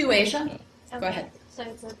 let's do Asia. Okay. Go ahead. So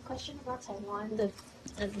it's a question about Taiwan.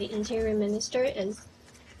 The Interior Minister is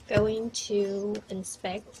going to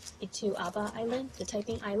inspect Itu Aba Island, the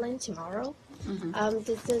Taiping Island, tomorrow. Mm-hmm.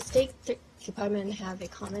 Did the State Department have a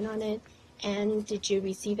comment on it? And did you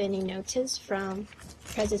receive any notice from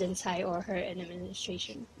President Tsai or her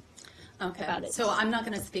administration about it? So I'm not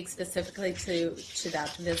going to speak specifically to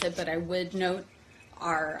that visit, but I would note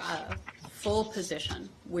our full position,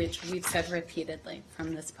 which we've said repeatedly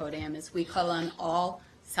from this podium, is we call on all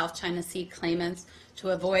South China Sea claimants to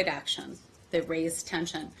avoid actions that raise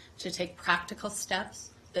tension, to take practical steps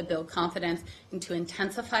that build confidence, and to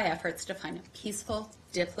intensify efforts to find peaceful,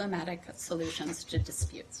 diplomatic solutions to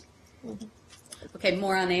disputes. Okay,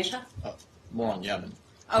 more on Asia? More on Yemen.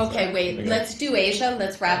 Okay, wait, let's do Asia.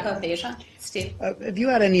 Let's wrap up Asia. Steve? Have you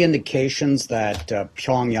had any indications that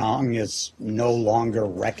Pyongyang is no longer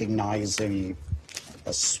recognizing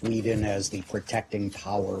Sweden as the protecting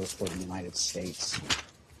power for the United States?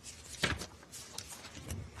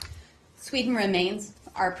 Sweden remains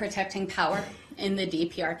our protecting power in the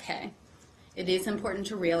DPRK. It is important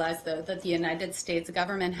to realize, though, that the United States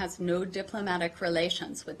government has no diplomatic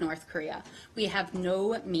relations with North Korea. We have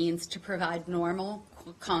no means to provide normal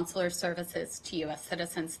consular services to U.S.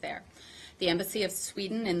 citizens there. The Embassy of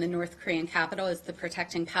Sweden in the North Korean capital is the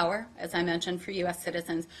protecting power, as I mentioned, for U.S.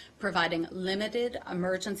 citizens, providing limited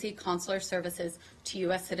emergency consular services to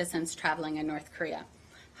U.S. citizens traveling in North Korea.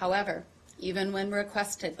 However, even when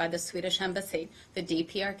requested by the Swedish Embassy, the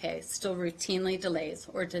DPRK still routinely delays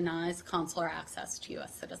or denies consular access to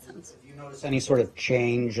U.S. citizens. Have you noticed any sort of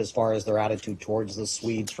change as far as their attitude towards the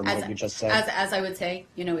Swedes from what you just said? As I would say,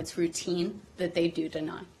 it's routine that they do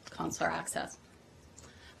deny consular access.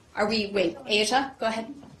 Wait, Asia, go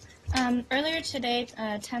ahead. Earlier today,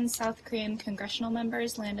 10 South Korean congressional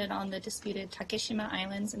members landed on the disputed Takeshima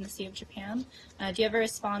Islands in the Sea of Japan. Do you have a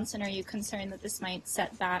response, and are you concerned that this might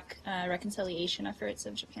set back reconciliation efforts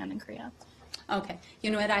of Japan and Korea? Okay.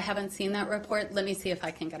 You know what? I haven't seen that report. Let me see if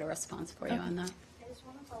I can get a response for you on that. I just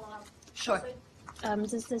want to follow up. Sure.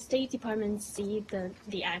 Does the State Department see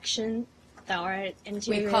the action that our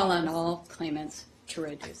interior... We call on all claimants to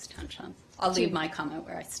reduce tension. I'll leave my comment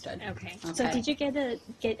where I stood. Okay. So did you get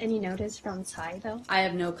any notice from Tsai, though? I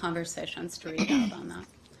have no conversations to read out on that.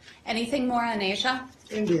 Anything more on Asia?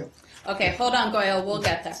 India. Okay, hold on, Goyal. We'll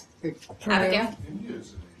get there. Abigail?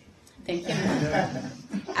 Thank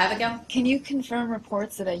you. Abigail? Can you confirm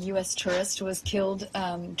reports that a U.S. tourist was killed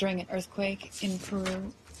during an earthquake in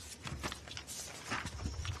Peru?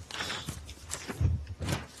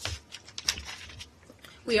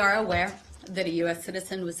 We are aware that a U.S.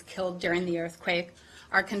 citizen was killed during the earthquake.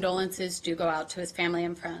 Our condolences do go out to his family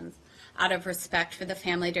and friends. Out of respect for the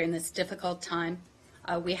family during this difficult time,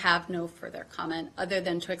 we have no further comment other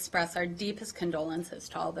than to express our deepest condolences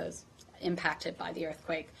to all those impacted by the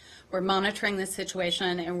earthquake. We're monitoring the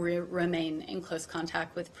situation and we remain in close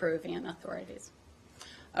contact with Peruvian authorities.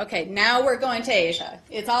 Okay, now we're going to Asia.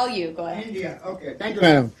 It's all you. Go ahead. India. Okay, thank you,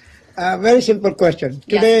 madam. Very simple question.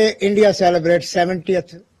 Today, India celebrates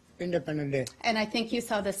 70th Independence Day. And I think you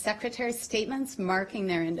saw the Secretary's statements marking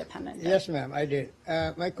their independence day. Yes, ma'am, I did.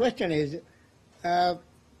 My question is,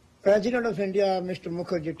 President of India, Mr.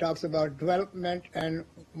 Mukherjee, talks about development and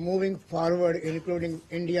moving forward, including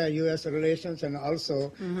India-U.S. relations and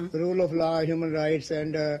also the rule of law, human rights,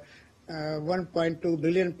 and 1.2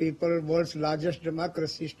 billion people, world's largest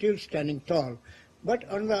democracy, still standing tall. But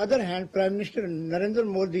on the other hand, Prime Minister Narendra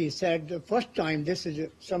Modi said the first time this is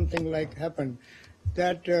something like happened,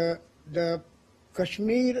 that the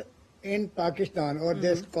Kashmir in Pakistan, or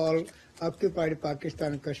this called occupied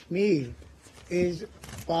Pakistan Kashmir, is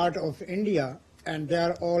part of India, and they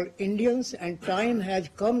are all Indians, and time has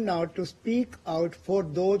come now to speak out for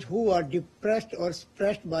those who are depressed or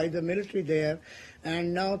suppressed by the military there,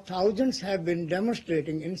 and now thousands have been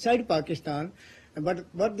demonstrating inside Pakistan, but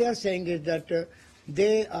what they are saying is that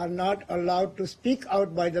they are not allowed to speak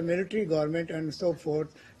out by the military government and so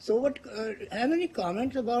forth. So what, have any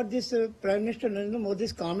comments about this Prime Minister Narendra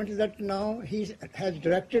Modi's comments that now he has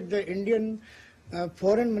directed the Indian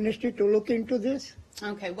Foreign Ministry to look into this?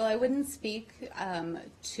 Okay, well, I wouldn't speak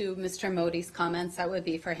to Mr. Modi's comments. That would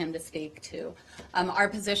be for him to speak to. Our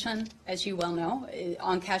position, as you well know,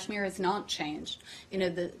 on Kashmir has not changed. You know,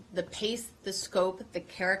 the pace, the scope, the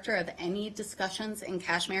character of any discussions in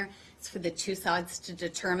Kashmir is for the two sides to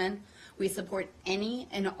determine. We support any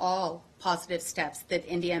and all positive steps that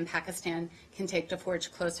India and Pakistan can take to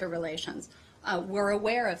forge closer relations. We're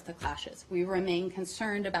aware of the clashes. We remain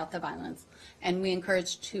concerned about the violence, and we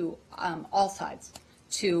encourage all sides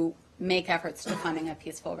to make efforts to finding a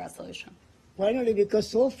peaceful resolution. Finally, because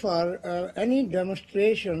so far any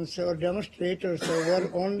demonstrations or demonstrators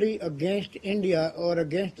were only against India or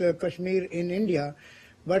against Kashmir in India,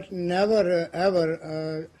 but never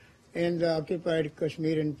ever in the occupied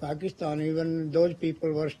Kashmir in Pakistan. Even those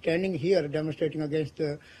people were standing here demonstrating against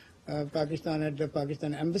Pakistan at the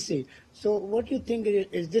Pakistan embassy. So what do you think,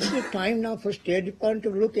 is this the time now for State Department to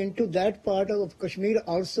look into that part of Kashmir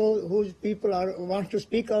also, whose people want to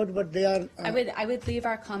speak out, but they are... I would leave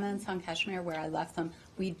our comments on Kashmir where I left them.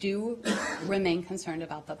 We do remain concerned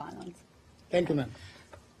about the violence. Thank you, ma'am.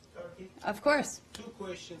 Of course.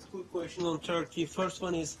 Quick question on Turkey. First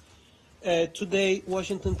one is, today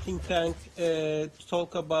Washington think tank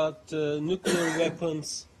talk about nuclear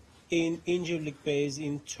weapons in Incirlik base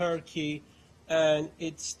in Turkey, and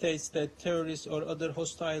it states that terrorists or other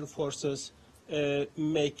hostile forces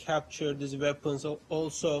may capture these weapons.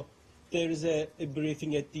 Also, there is a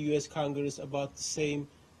briefing at the U.S. Congress about the same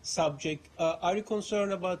subject. Are you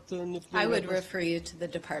concerned about nuclear I would weapons? refer you to the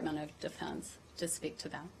Department of Defense to speak to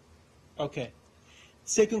them. Okay.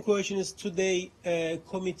 Second question is, today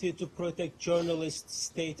Committee to Protect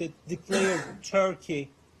Journalists declared Turkey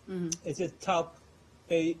as a top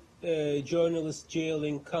journalist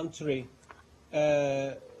jailing country.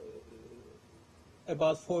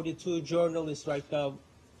 About 42 journalists right now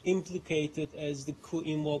implicated as the coup,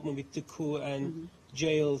 involvement with the coup and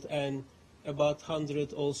jailed, and about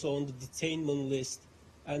 100 also on the detainment list,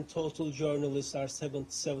 and total journalists are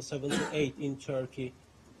 78 in Turkey.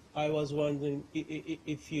 I was wondering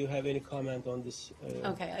if you have any comment on this.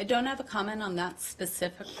 Okay, I don't have a comment on that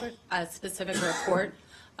specific report.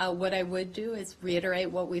 What I would do is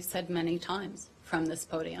reiterate what we've said many times from this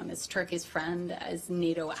podium. As Turkey's friend, as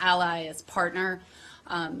NATO ally, as partner,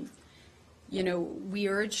 we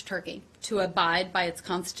urge Turkey to abide by its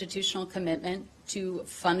constitutional commitment to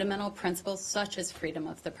fundamental principles such as freedom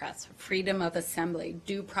of the press, freedom of assembly,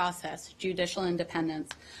 due process, judicial independence.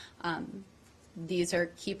 These are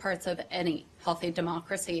key parts of any healthy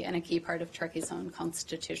democracy and a key part of Turkey's own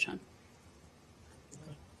constitution.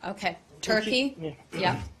 Okay, Turkey?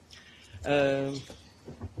 Yeah.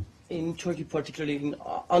 In Turkey, particularly,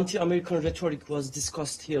 anti-American rhetoric was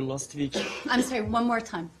discussed here last week. I'm sorry, one more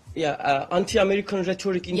time. Yeah, anti-American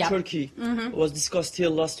rhetoric in Yeah. Turkey was discussed here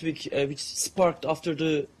last week, which sparked after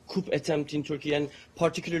the coup attempt in Turkey, and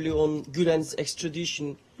particularly on Gülen's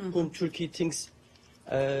extradition, whom Turkey thinks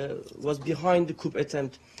was behind the coup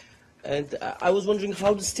attempt. And I was wondering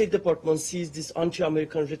how the State Department sees this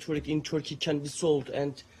anti-American rhetoric in Turkey can be solved,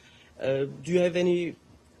 and do you have any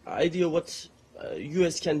idea what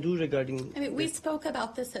U.S. can do regarding... I mean, we spoke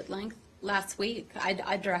about this at length last week.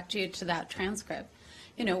 I direct you to that transcript.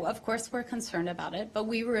 Of course we're concerned about it, but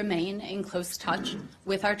we remain in close touch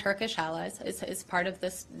with our Turkish allies as part of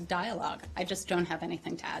this dialogue. I just don't have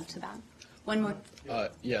anything to add to that. One more.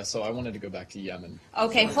 Yeah, so I wanted to go back to Yemen.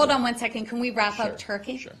 Okay, hold on one second. Can we wrap up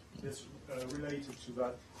Turkey? Sure. Yes, related to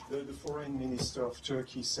that, the foreign minister of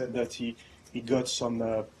Turkey said that he got some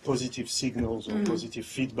positive signals or positive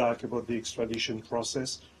feedback about the extradition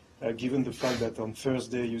process, given the fact that on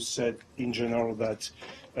Thursday you said in general that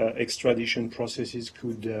extradition processes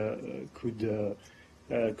could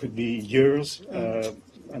be years.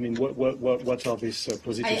 I mean, what are these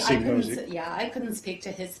positive signals? I couldn't speak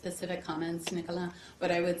to his specific comments, Nicola.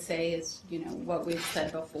 What I would say is, what we've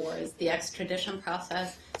said before is the extradition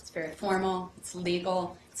process. It's very formal. It's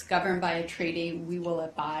legal. It's governed by a treaty. We will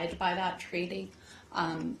abide by that treaty.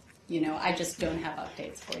 I just don't have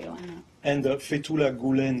updates for you on that. And Fethullah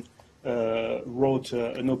Gulen wrote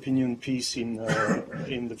an opinion piece in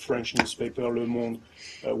the French newspaper Le Monde,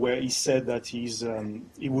 where he said that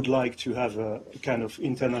he would like to have a kind of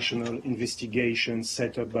international investigation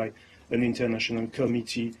set up by an international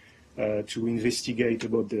committee to investigate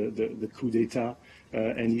about the coup d'etat,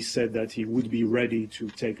 and he said that he would be ready to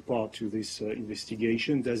take part to this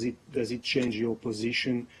investigation. Does it change your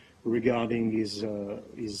position regarding his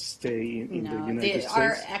stay in the United States?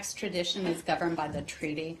 Our extradition is governed by the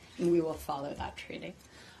treaty, and we will follow that treaty.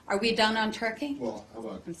 Are we done on Turkey? Well, how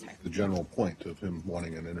about the general point of him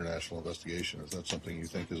wanting an international investigation? Is that something you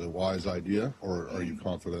think is a wise idea, or are you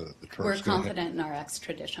confident that the Turks... We're confident in our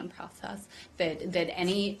extradition process, that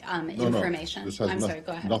any information... No, this has sorry,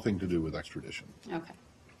 go ahead. nothing to do with extradition. Okay.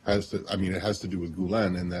 It has to do with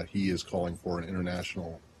Gulen in that he is calling for an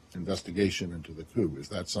international investigation into the coup. Is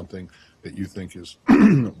that something that you think is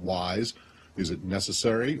wise? Is it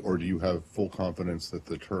necessary, or do you have full confidence that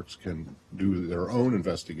the Turks can do their own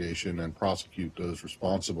investigation and prosecute those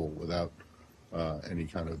responsible without any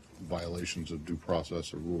kind of violations of due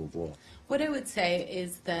process or rule of law? What I would say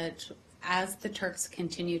is that as the Turks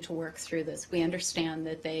continue to work through this, we understand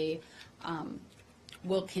that they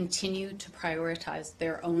will continue to prioritize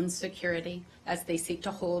their own security as they seek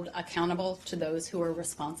to hold accountable to those who are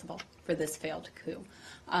responsible for this failed coup.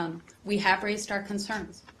 We have raised our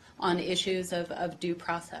concerns on issues of due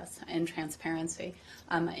process and transparency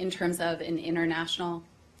in terms of an international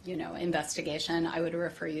investigation, I would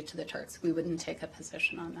refer you to the Turks. We wouldn't take a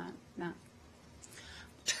position on that. No.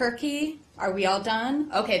 Turkey, are we all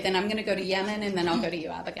done? Okay, then I'm going to go to Yemen, and then I'll go to you,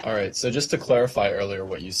 Abigail. All right, so just to clarify earlier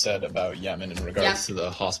what you said about Yemen in regards to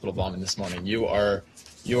the hospital bombing this morning,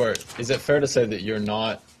 is it fair to say that you're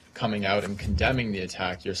not coming out and condemning the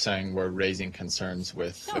attack? You're saying we're raising concerns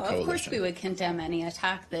with the coalition? Of course we would condemn any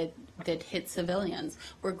attack that hit civilians.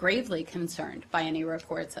 We're gravely concerned by any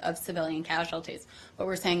reports of civilian casualties. What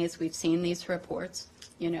we're saying is we've seen these reports.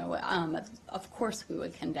 Of course we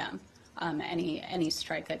would condemn any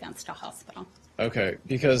strike against a hospital. Okay,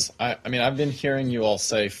 because I've been hearing you all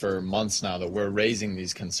say for months now that we're raising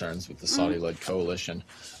these concerns with the Saudi-led coalition,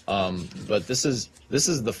 but this is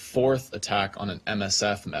the fourth attack on an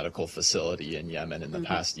MSF medical facility in Yemen in the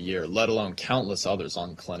past year, let alone countless others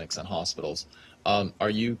on clinics and hospitals. Are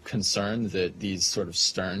you concerned that these sort of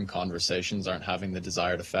stern conversations aren't having the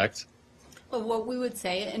desired effect? Well, what we would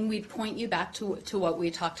say, and we'd point you back to what we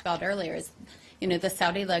talked about earlier, is the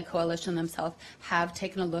Saudi-led coalition themselves have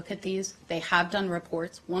taken a look at these. They have done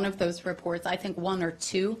reports. One of those reports, I think one or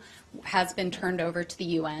two, has been turned over to the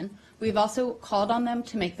UN. We've also called on them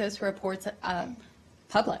to make those reports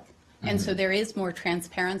public. And so there is more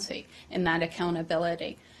transparency in that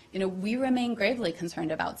accountability. We remain gravely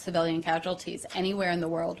concerned about civilian casualties anywhere in the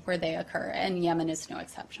world where they occur, and Yemen is no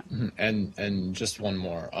exception. And just one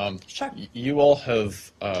more. Sure. You all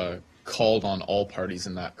have called on all parties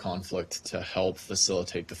in that conflict to help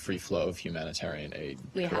facilitate the free flow of humanitarian aid,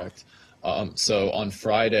 correct? So on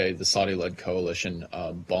Friday, the Saudi-led coalition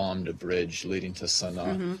bombed a bridge leading to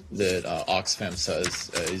Sana'a that Oxfam says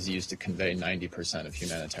is used to convey 90% of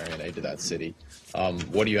humanitarian aid to that city.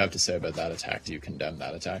 What do you have to say about that attack? Do you condemn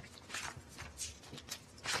that attack?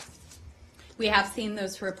 We have seen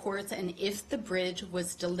those reports, and if the bridge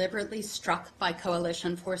was deliberately struck by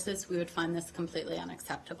coalition forces, we would find this completely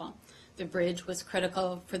unacceptable. The bridge was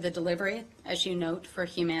critical for the delivery, as you note, for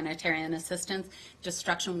humanitarian assistance.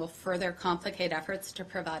 Destruction will further complicate efforts to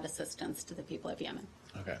provide assistance to the people of Yemen.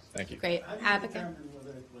 Okay, thank you. Great. Abigail?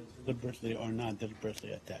 Whether it was deliberately or not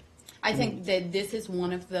deliberately attacked. I think that this is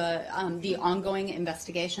one of the ongoing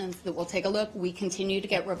investigations that we'll take a look. We continue to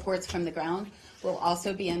get reports from the ground. We'll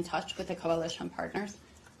also be in touch with the coalition partners,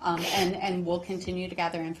 and we'll continue to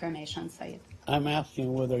gather information, Saeed. I'm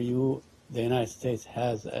asking whether the United States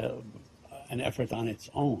has an effort on its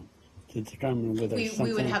own to determine whether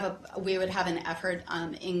we would have an effort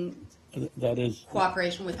in that is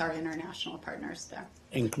cooperation with our international partners there.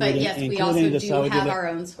 But yes, we also do have our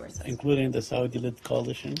own sources. Including the Saudi-led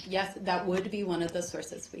coalition? Yes, that would be one of the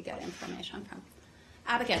sources we get information from.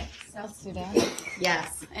 Abigail. South Sudan.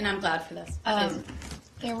 Yes, and I'm glad for this.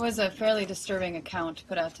 There was a fairly disturbing account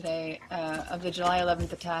put out today of the July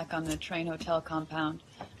 11th attack on the Train Hotel compound.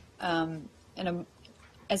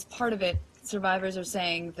 As part of it, survivors are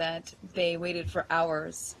saying that they waited for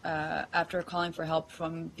hours after calling for help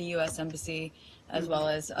from the U.S. Embassy as well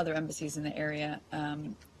as other embassies in the area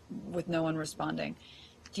with no one responding.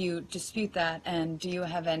 Do you dispute that, and do you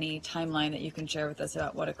have any timeline that you can share with us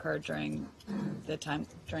about what occurred during the time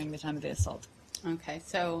of the assault? Okay,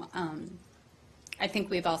 so I think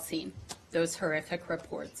we've all seen those horrific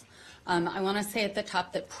reports. I want to say at the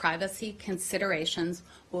top that privacy considerations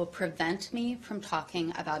will prevent me from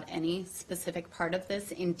talking about any specific part of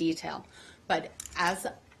this in detail. But as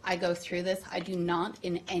I go through this, I do not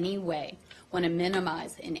in any way want to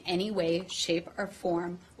minimize in any way, shape, or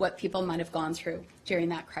form what people might have gone through during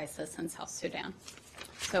that crisis in South Sudan.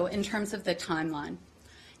 So in terms of the timeline,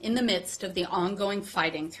 in the midst of the ongoing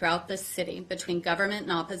fighting throughout the city between government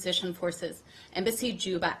and opposition forces, Embassy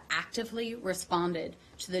Juba actively responded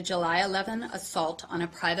to the July 11 assault on a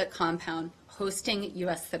private compound hosting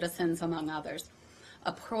U.S. citizens, among others.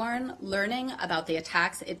 Upon learning about the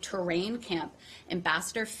attacks at Terrain Camp,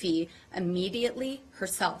 Ambassador Fee immediately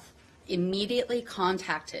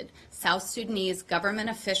contacted South Sudanese government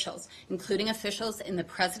officials, including officials in the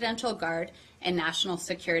Presidential Guard and National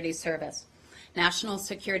Security Service. National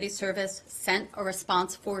Security Service sent a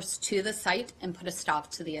response force to the site and put a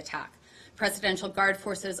stop to the attack. Presidential Guard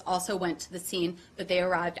forces also went to the scene, but they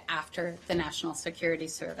arrived after the National Security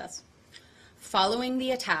Service. Following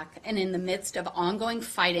the attack and in the midst of ongoing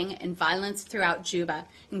fighting and violence throughout Juba,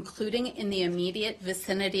 including in the immediate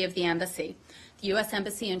vicinity of the embassy, the U.S.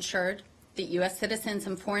 Embassy ensured that U.S. citizens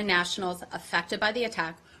and foreign nationals affected by the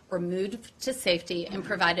attack were moved to safety and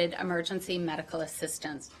provided emergency medical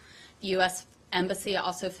assistance. The U.S. Embassy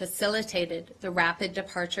also facilitated the rapid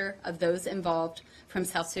departure of those involved from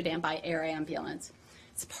South Sudan by air ambulance.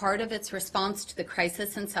 As part of its response to the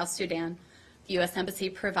crisis in South Sudan, the The U.S. Embassy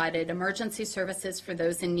provided emergency services for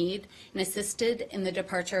those in need and assisted in the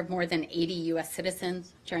departure of more than 80 U.S.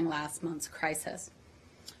 citizens during last month's crisis.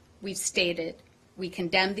 We've stated we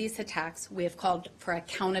condemn these attacks. We have called for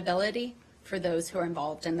accountability for those who are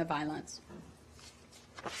involved in the violence.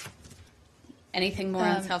 Anything more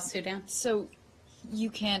on South Sudan? So you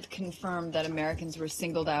can't confirm that Americans were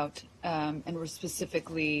singled out and were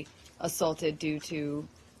specifically assaulted due to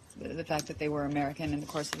the fact that they were American in the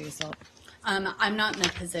course of the assault? I'm not in a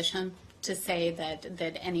position to say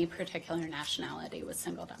that any particular nationality was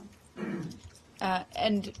singled out.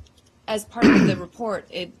 And as part of the report,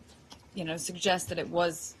 it suggests that it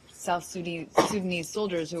was South Sudanese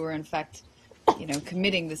soldiers who were in fact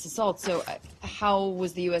committing this assault. So how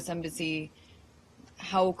was the U.S. Embassy,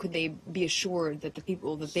 how could they be assured that the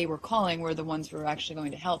people that they were calling were the ones who were actually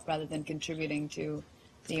going to help rather than contributing to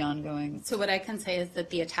the ongoing? So what I can say is that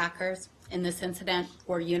the attackers in this incident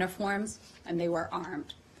wore uniforms and they were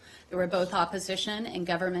armed. There were both opposition and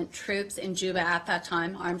government troops in Juba at that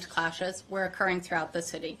time. Armed clashes were occurring throughout the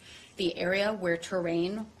city. The area where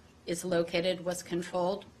terrain is located was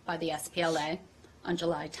controlled by the SPLA on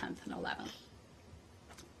July 10th and 11th.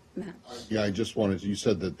 Matt. Yeah, I just wanted, you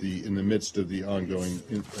said that in the midst of the ongoing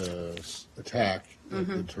attack at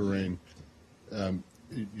the terrain,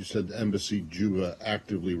 you said the Embassy Juba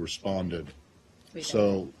actively responded.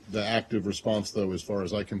 So the active response, though, as far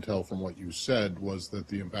as I can tell from what you said, was that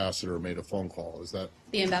the ambassador made a phone call. Is that?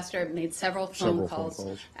 The ambassador made several phone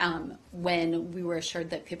calls. When we were assured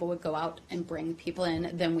that people would go out and bring people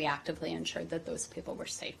in, then we actively ensured that those people were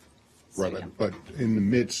safe. So, right, but in the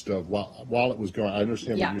midst of, while it was going, I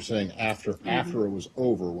understand what you're saying after it was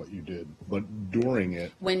over, what you did, but during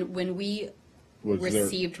it. When we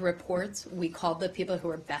received reports, we called the people who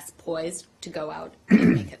were best poised to go out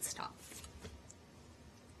and make it stop,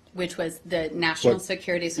 which was the National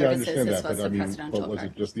Security Services as well as the presidential guard. But was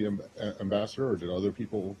it just the ambassador, or did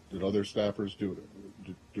other staffers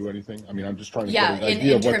do anything? I mean, I'm just trying to get an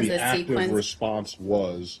idea of what the active response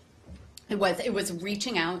was. It was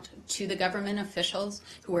reaching out to the government officials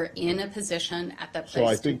who were in a position at that place. So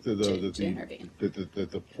I think to intervene.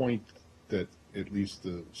 That the point that at least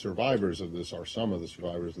the survivors of this, or some of the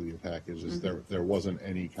survivors of the attack, is there wasn't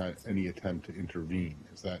any attempt to intervene.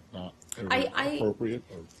 Is that not appropriate?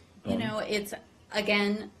 Or it's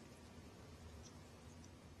again.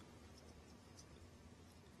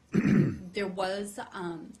 There was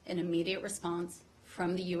an immediate response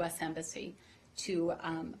from the U.S. Embassy to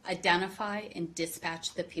identify and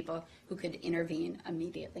dispatch the people who could intervene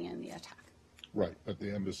immediately in the attack. Right, but the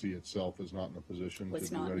embassy itself is not in a position to do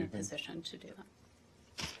anything? Was not in a position to do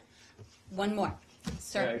that. One more.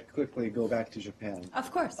 Sir. May I quickly go back to Japan? Of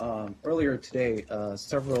course. Earlier today,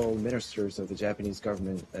 several ministers of the Japanese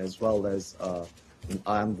government, as well as an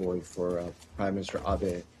envoy for Prime Minister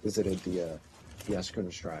Abe, visited the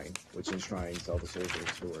Yasukuni Shrine, which enshrines all the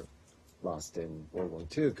soldiers who were lost in World War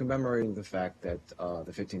II, commemorating the fact that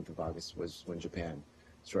the 15th of August was when Japan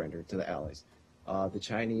surrendered to the Allies. The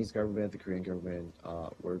Chinese government, the Korean government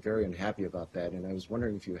were very unhappy about that, and I was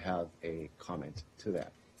wondering if you have a comment to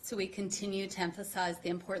that. So we continue to emphasize the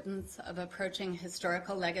importance of approaching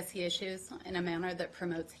historical legacy issues in a manner that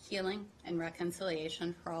promotes healing and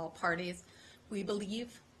reconciliation for all parties. We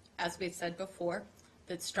believe, as we've said before,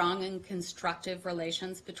 that strong and constructive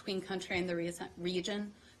relations between country and the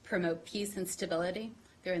region promote peace and stability.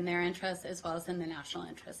 They're in their interest as well as in the national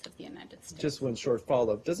interest of the United States. Just one short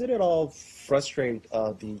follow-up. Does it at all frustrate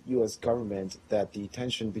the U.S. government that the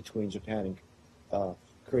tension between Japan and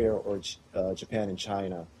Korea or Japan and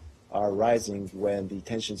China are rising when the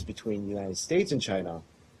tensions between the United States and China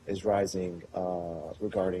is rising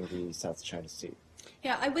regarding the South China Sea?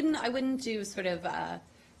 Yeah, I wouldn't do sort of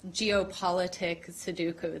geopolitic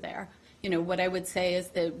Sudoku there. What I would say is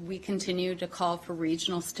that we continue to call for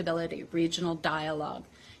regional stability, regional dialogue.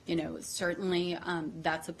 Certainly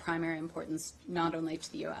that's of primary importance, not only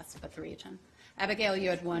to the U.S., but the region. Abigail, you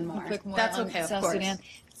had one more. A quick more That's on okay, South of course. Sudan.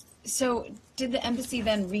 So did the embassy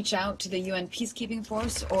then reach out to the UN peacekeeping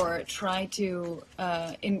force or try to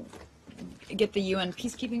get the UN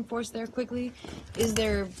peacekeeping force there quickly? Is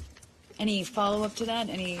there any follow-up to that?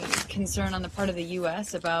 Any concern on the part of the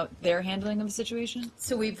U.S. about their handling of the situation?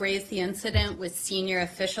 So we've raised the incident with senior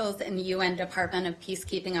officials in the UN Department of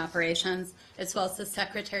Peacekeeping Operations, as well as the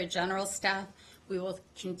Secretary General's staff. We will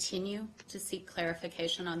continue to seek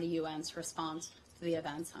clarification on the UN's response to the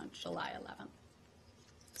events on July 11th.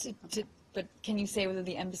 But can you say whether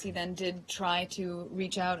the embassy then did try to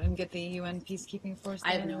reach out and get the UN peacekeeping force?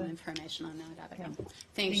 I have no information on that, Abigail.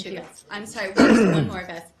 Thank you, guys. I'm sorry, one more,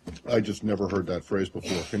 guys. I just never heard that phrase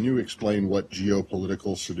before. Can you explain what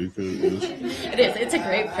geopolitical Sudoku is? It is. It's a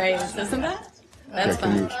great phrase, isn't it? That's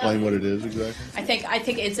Can you fun. explain what it is exactly? I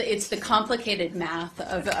think it's the complicated math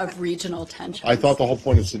of regional tension. I thought the whole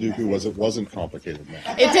point of Sudoku was it wasn't complicated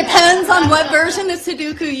math. It depends on what version of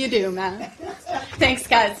Sudoku you do, Matt. Thanks,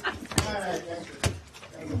 guys.